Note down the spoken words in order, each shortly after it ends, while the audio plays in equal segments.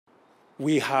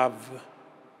We have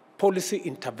policy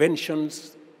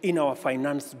interventions in our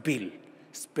finance bill,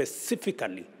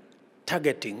 specifically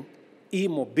targeting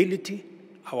e-mobility,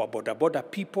 our border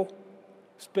people,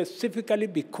 specifically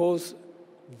because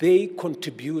they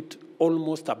contribute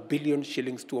almost R1 billion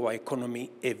shillings to our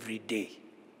economy every day.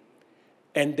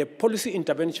 And the policy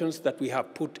interventions that we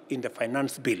have put in the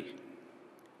finance bill,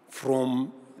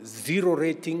 from zero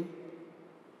rating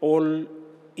all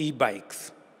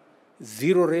e-bikes,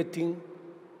 zero rating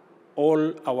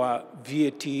all our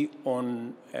VAT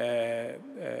on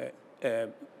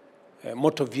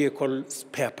motor vehicle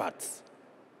spare parts,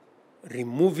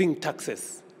 removing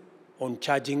taxes on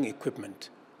charging equipment,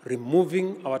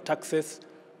 removing our taxes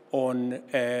on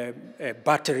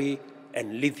battery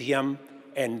and lithium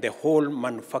and the whole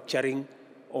manufacturing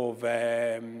of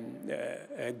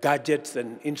gadgets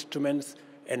and instruments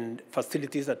and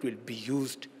facilities that will be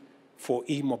used for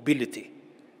e-mobility,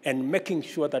 and making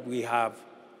sure that we have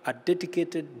a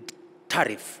dedicated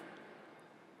tariff,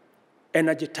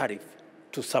 energy tariff,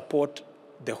 to support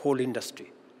the whole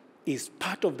industry is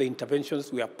part of the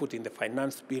interventions we have put in the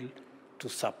finance bill to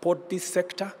support this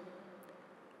sector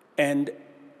and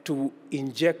to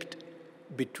inject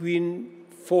between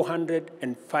 400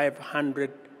 and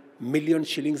 500 million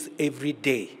shillings every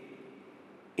day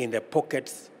in the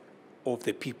pockets of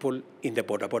the people in the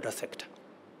border sector.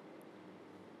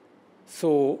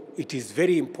 So it is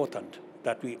very important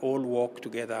that we all walk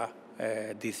together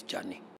this journey.